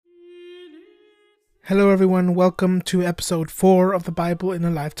Hello, everyone. Welcome to episode 4 of the Bible in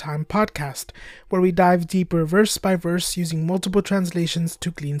a Lifetime podcast, where we dive deeper verse by verse using multiple translations to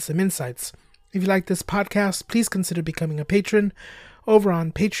glean some insights. If you like this podcast, please consider becoming a patron over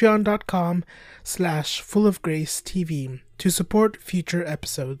on patreon.com/fullofgracetv to support future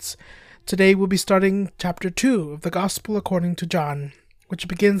episodes. Today we'll be starting chapter 2 of the Gospel according to John, which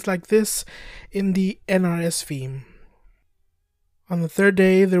begins like this in the NRSV. On the third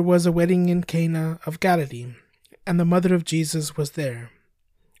day there was a wedding in Cana of Galilee, and the mother of Jesus was there.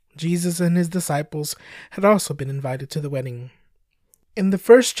 Jesus and his disciples had also been invited to the wedding. In the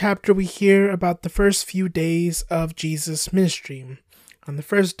first chapter we hear about the first few days of Jesus' ministry. On the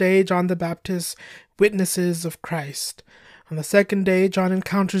first day, John the Baptist witnesses of Christ. On the second day, John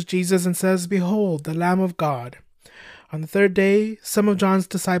encounters Jesus and says, "Behold, the Lamb of God." On the third day, some of John's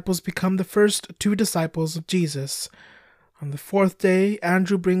disciples become the first 2 disciples of Jesus. On the fourth day,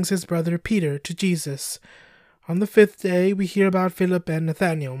 Andrew brings his brother Peter to Jesus. On the 5th day, we hear about Philip and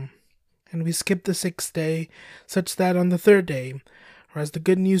Nathanael. And we skip the 6th day, such that on the 3rd day, or as the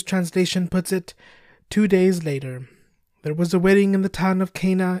Good News translation puts it, 2 days later, there was a wedding in the town of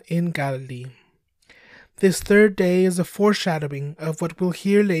Cana in Galilee. This 3rd day is a foreshadowing of what we'll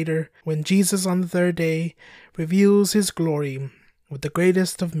hear later when Jesus on the 3rd day reveals his glory with the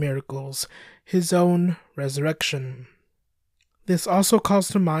greatest of miracles, his own resurrection. This also calls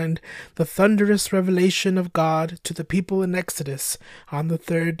to mind the thunderous revelation of God to the people in Exodus on the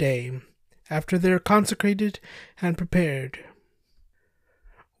 3rd day, after they are consecrated and prepared.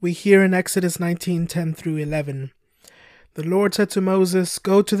 We hear in Exodus 19:10-11, "The Lord said to Moses,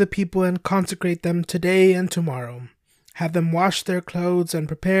 'Go to the people and consecrate them today and tomorrow. Have them wash their clothes and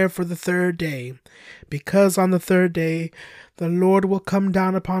prepare for the 3rd day, because on the 3rd day the Lord will come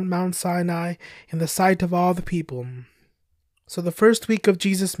down upon Mount Sinai in the sight of all the people.'" So the first week of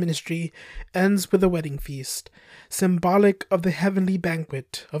Jesus' ministry ends with a wedding feast, symbolic of the heavenly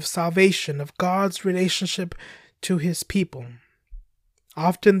banquet of salvation, of God's relationship to his people.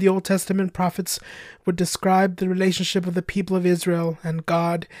 Often the Old Testament prophets would describe the relationship of the people of Israel and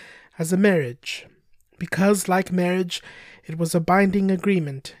God as a marriage, because, like marriage, it was a binding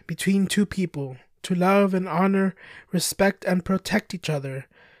agreement between 2 people to love and honor, respect and protect each other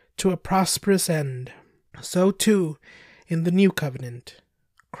to a prosperous end. So too, in the new covenant,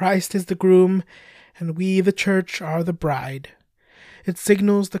 Christ is the groom, and we, the church, are the bride. It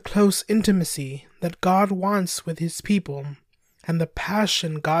signals the close intimacy that God wants with his people, and the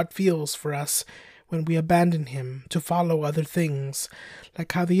passion God feels for us when we abandon him to follow other things,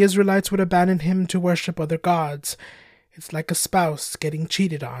 like how the Israelites would abandon him to worship other gods. It's like a spouse getting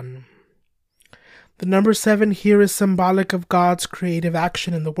cheated on. The number 7 here is symbolic of God's creative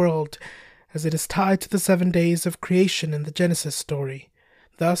action in the world, as it is tied to the 7 days of creation in the Genesis story.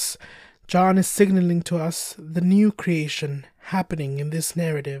 Thus, John is signaling to us the new creation happening in this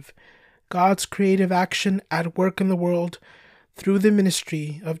narrative, God's creative action at work in the world through the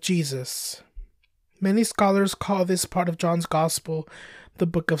ministry of Jesus. Many scholars call this part of John's Gospel the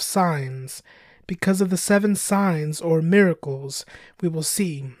Book of Signs, because of the 7 signs or miracles we will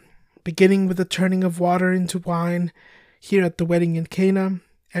see, beginning with the turning of water into wine here at the wedding in Cana,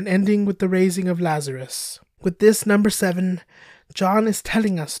 and ending with the raising of Lazarus. With this number 7, John is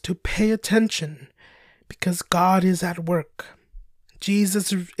telling us to pay attention because God is at work.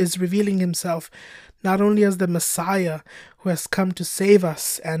 Jesus is revealing himself not only as the Messiah who has come to save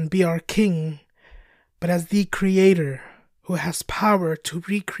us and be our King, but as the Creator who has power to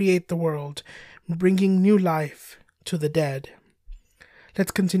recreate the world, bringing new life to the dead.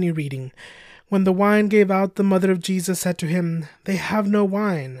 Let's continue reading. When the wine gave out, the mother of Jesus said to him, "They have no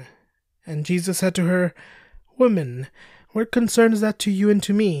wine." And Jesus said to her, "Woman, what concern is that to you and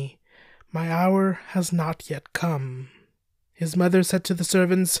to me? My hour has not yet come." His mother said to the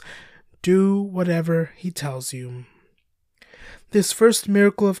servants, "Do whatever he tells you." This first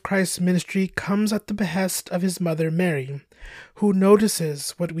miracle of Christ's ministry comes at the behest of his mother Mary, who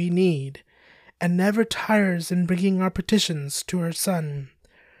notices what we need and never tires in bringing our petitions to her Son.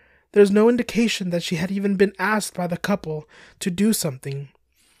 There's no indication that she had even been asked by the couple to do something.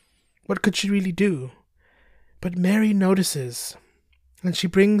 What could she really do? But Mary notices, and she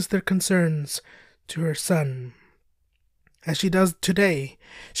brings their concerns to her Son. As she does today,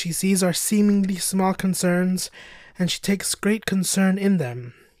 she sees our seemingly small concerns, and she takes great concern in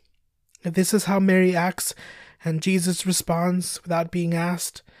them. If this is how Mary acts, and Jesus responds without being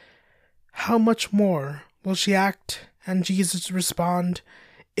asked, how much more will she act and Jesus respond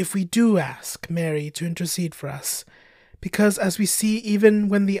if we do ask Mary to intercede for us? Because as we see, even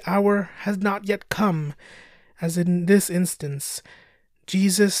when the hour has not yet come, as in this instance,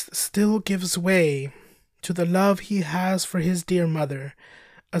 Jesus still gives way to the love he has for his dear mother,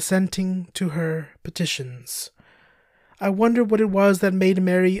 assenting to her petitions. I wonder what it was that made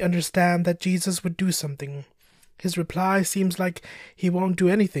Mary understand that Jesus would do something. His reply seems like he won't do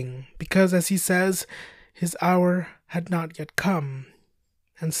anything, because, as he says, his hour had not yet come.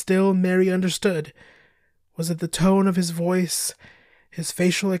 And still Mary understood. Was it the tone of his voice, his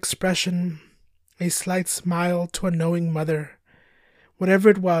facial expression, a slight smile to a knowing mother?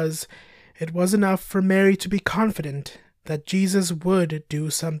 Whatever it was enough for Mary to be confident that Jesus would do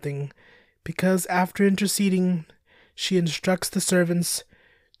something, because after interceding, she instructs the servants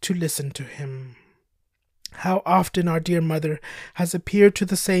to listen to him. How often our dear mother has appeared to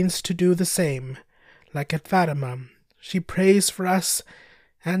the saints to do the same. Like at Fatima, she prays for us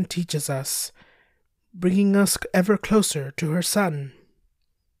and teaches us, bringing us ever closer to her Son.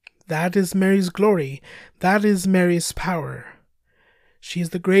 That is Mary's glory. That is Mary's power. She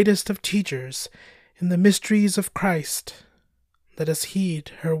is the greatest of teachers in the mysteries of Christ. Let us heed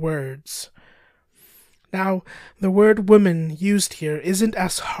her words. Now, the word woman used here isn't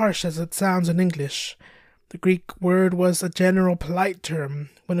as harsh as it sounds in English. The Greek word was a general polite term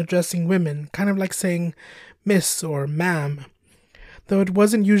when addressing women, kind of like saying miss or ma'am, though it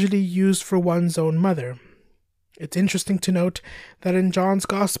wasn't usually used for one's own mother. It's interesting to note that in John's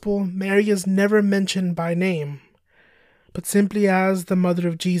Gospel, Mary is never mentioned by name, but simply as the mother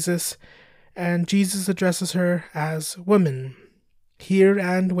of Jesus, and Jesus addresses her as woman, here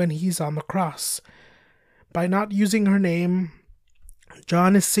and when he's on the cross. By not using her name,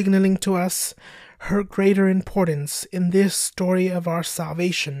 John is signaling to us her greater importance in this story of our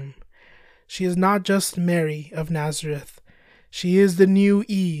salvation. She is not just Mary of Nazareth. She is the new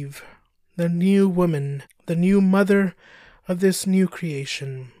Eve, the new woman, the new mother of this new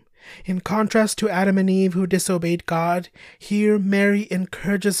creation. In contrast to Adam and Eve who disobeyed God, here Mary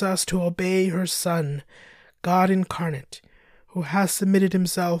encourages us to obey her Son, God incarnate, who has submitted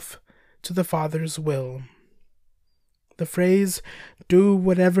himself to the Father's will. The phrase, "do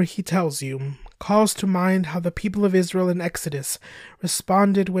whatever he tells you," calls to mind how the people of Israel in Exodus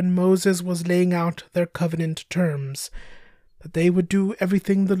responded when Moses was laying out their covenant terms, that they would do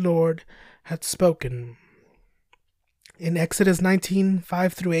everything the Lord had spoken. In Exodus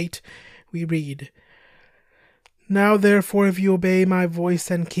 19:5-8, we read, "Now therefore, if you obey my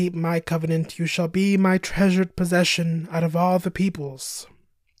voice and keep my covenant, you shall be my treasured possession out of all the peoples.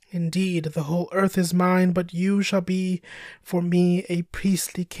 Indeed, the whole earth is mine, but you shall be for me a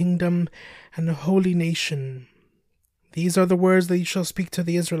priestly kingdom and a holy nation. These are the words that you shall speak to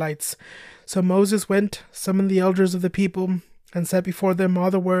the Israelites." So Moses went, summoned the elders of the people, and set before them all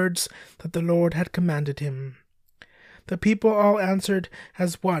the words that the Lord had commanded him. The people all answered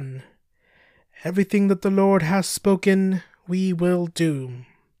as one, "Everything that the Lord has spoken, we will do."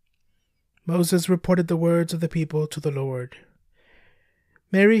 Moses reported the words of the people to the Lord.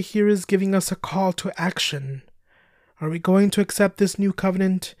 Mary here is giving us a call to action. Are we going to accept this new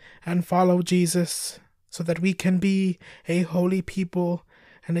covenant and follow Jesus so that we can be a holy people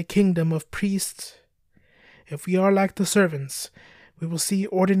and a kingdom of priests? If we are like the servants, we will see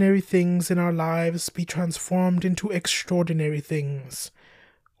ordinary things in our lives be transformed into extraordinary things.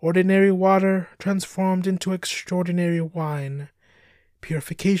 Ordinary water transformed into extraordinary wine.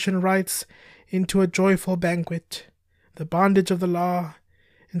 Purification rites into a joyful banquet. The bondage of the law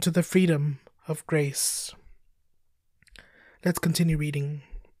into the freedom of grace. Let's continue reading.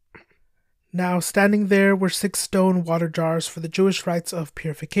 Now, standing there were 6 stone water jars for the Jewish rites of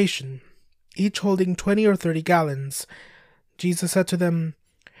purification, each holding 20 or 30 gallons. Jesus said to them,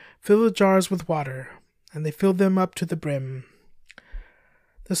 "Fill the jars with water," and they filled them up to the brim.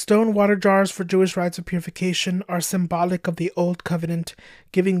 The stone water jars for Jewish rites of purification are symbolic of the Old Covenant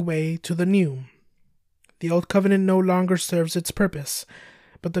giving way to the New. The Old Covenant no longer serves its purpose,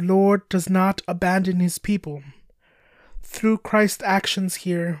 but the Lord does not abandon his people. Through Christ's actions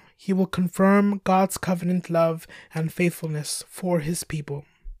here, he will confirm God's covenant love and faithfulness for his people.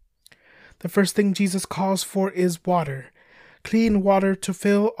 The first thing Jesus calls for is water, clean water to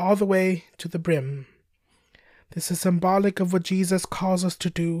fill all the way to the brim. This is symbolic of what Jesus calls us to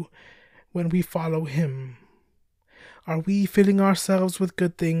do when we follow him. Are we filling ourselves with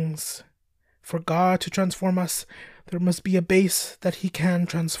good things? For God to transform us, there must be a base that he can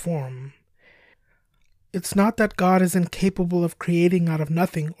transform. It's not that God is incapable of creating out of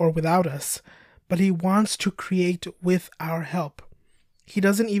nothing or without us, but he wants to create with our help. He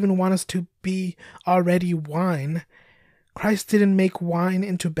doesn't even want us to be already wine. Christ didn't make wine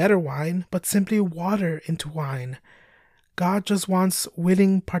into better wine, but simply water into wine. God just wants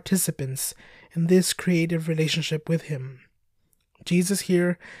willing participants in this creative relationship with him. Jesus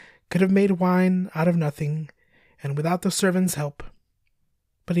here could have made wine out of nothing and without the servants' help,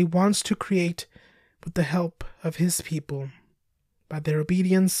 but he wants to create with the help of his people, by their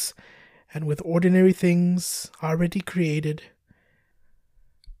obedience and with ordinary things already created.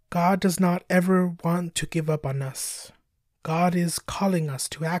 God does not ever want to give up on us. God is calling us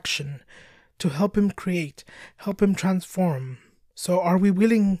to action, to help him create, help him transform. So are we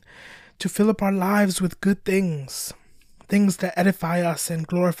willing to fill up our lives with good things, things that edify us and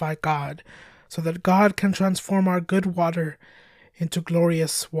glorify God, so that God can transform our good water into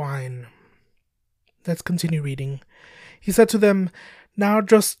glorious wine? Let's continue reading. He said to them, Now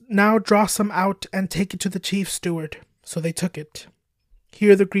draw some out and take it to the chief steward. So they took it.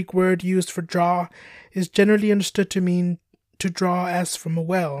 Here the Greek word used for draw is generally understood to mean to draw as from a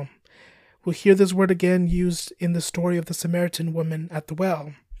well. We'll hear this word again used in the story of the Samaritan woman at the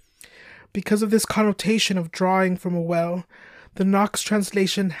well. Because of this connotation of drawing from a well, the Knox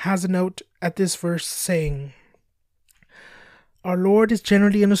translation has a note at this verse saying, Our Lord is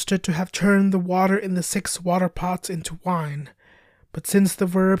generally understood to have turned the water in the 6 water pots into wine, but since the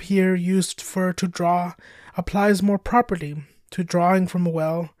verb here used for to draw applies more properly to drawing from a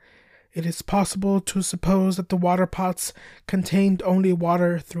well, it is possible to suppose that the water pots contained only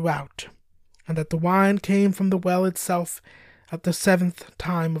water throughout, and that the wine came from the well itself at the 7th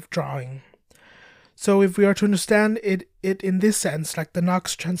time of drawing. So if we are to understand it in this sense, like the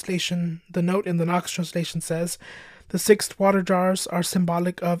Knox translation, the note in the Knox translation says, the 6 water jars are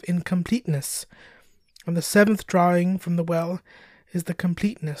symbolic of incompleteness, and the 7th drawing from the well is the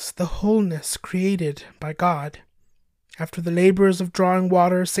completeness, the wholeness created by God. After the labors of drawing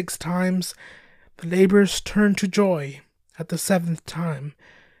water 6 times, the labors turn to joy at the 7th time,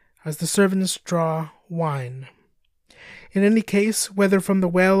 as the servants draw wine. In any case, whether from the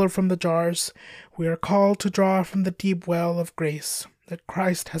well or from the jars, we are called to draw from the deep well of grace that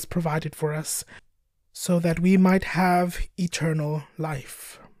Christ has provided for us, so that we might have eternal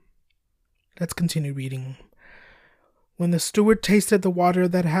life. Let's continue reading. When the steward tasted the water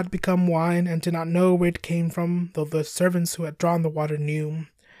that had become wine and did not know where it came from, though the servants who had drawn the water knew,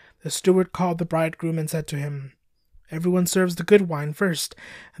 the steward called the bridegroom and said to him, Everyone serves the good wine first,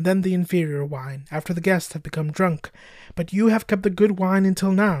 and then the inferior wine, after the guests have become drunk, but you have kept the good wine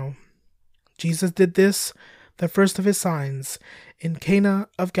until now. Jesus did this, the first of his signs, in Cana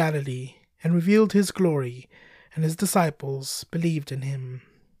of Galilee, and revealed his glory, and his disciples believed in him.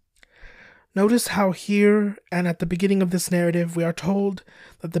 Notice how here and at the beginning of this narrative we are told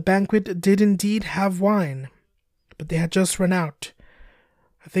that the banquet did indeed have wine, but they had just run out.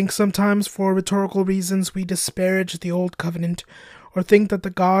 I think sometimes for rhetorical reasons we disparage the Old Covenant, or think that the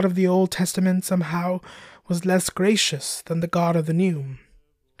God of the Old Testament somehow was less gracious than the God of the New.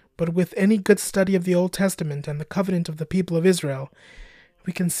 But with any good study of the Old Testament and the covenant of the people of Israel,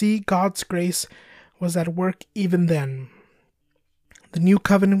 we can see God's grace was at work even then. The new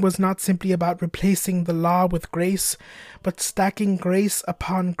covenant was not simply about replacing the law with grace, but stacking grace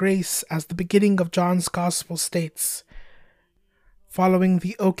upon grace, as the beginning of John's Gospel states. Following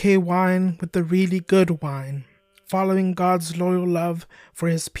the okay wine with the really good wine, following God's loyal love for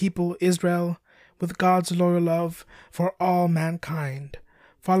his people Israel with God's loyal love for all mankind,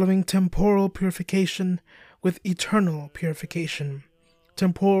 following temporal purification with eternal purification,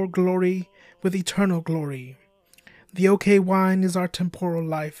 temporal glory with eternal glory. The okay wine is our temporal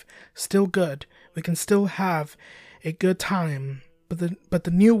life, still good. We can still have a good time, but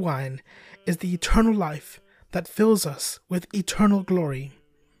the new wine is the eternal life that fills us with eternal glory.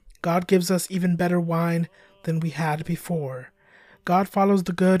 God gives us even better wine than we had before. God follows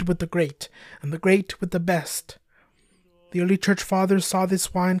the good with the great, and the great with the best. The early church fathers saw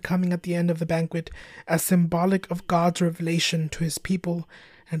this wine coming at the end of the banquet as symbolic of God's revelation to his people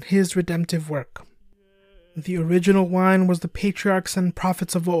and his redemptive work. The original wine was the patriarchs and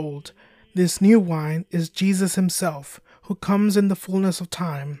prophets of old. This new wine is Jesus himself, who comes in the fullness of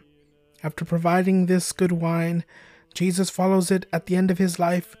time. After providing this good wine, Jesus follows it at the end of his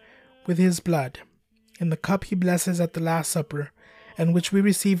life with his blood, in the cup he blesses at the Last Supper, and which we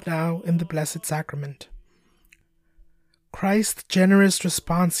receive now in the Blessed Sacrament. Christ's generous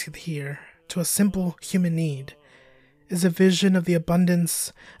response here to a simple human need is a vision of the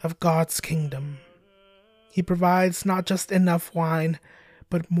abundance of God's kingdom. He provides not just enough wine,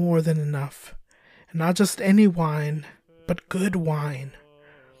 but more than enough. And not just any wine, but good wine.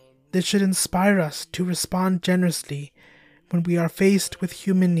 This should inspire us to respond generously when we are faced with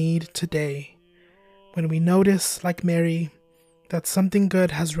human need today. When we notice, like Mary, that something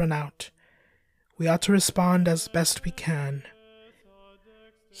good has run out, we ought to respond as best we can,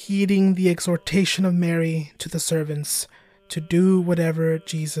 heeding the exhortation of Mary to the servants to do whatever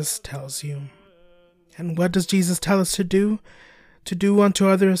Jesus tells you. And what does Jesus tell us to do? To do unto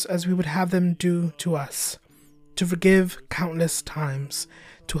others as we would have them do to us. To forgive countless times.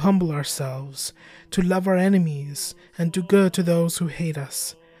 To humble ourselves. To love our enemies and do good to those who hate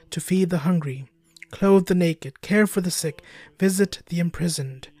us. To feed the hungry. Clothe the naked. Care for the sick. Visit the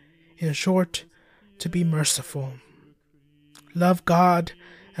imprisoned. In short, to be merciful. Love God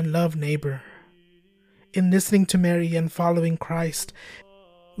and love neighbor. In listening to Mary and following Christ,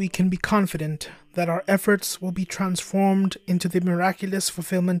 we can be confident that our efforts will be transformed into the miraculous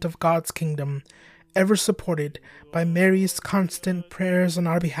fulfillment of God's kingdom, ever supported by Mary's constant prayers on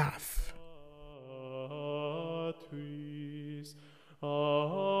our behalf.